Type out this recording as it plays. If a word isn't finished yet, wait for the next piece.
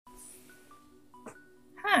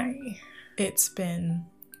Hi. It's been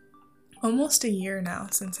almost a year now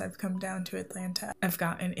since I've come down to Atlanta. I've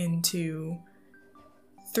gotten into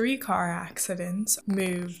 3 car accidents,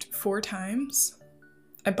 moved 4 times.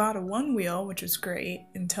 I bought a one wheel, which was great,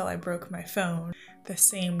 until I broke my phone the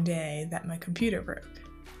same day that my computer broke.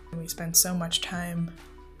 We spend so much time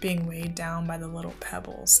being weighed down by the little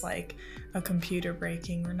pebbles, like a computer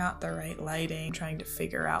breaking or not the right lighting, trying to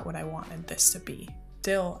figure out what I wanted this to be.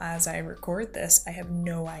 Still, as I record this, I have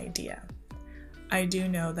no idea. I do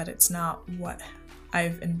know that it's not what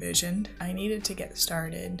I've envisioned. I needed to get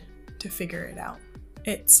started to figure it out.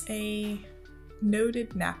 It's a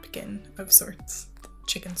knotted napkin of sorts,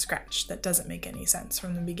 chicken scratch, that doesn't make any sense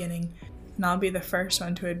from the beginning. And I'll be the first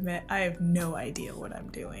one to admit I have no idea what I'm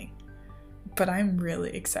doing. But I'm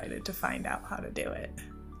really excited to find out how to do it.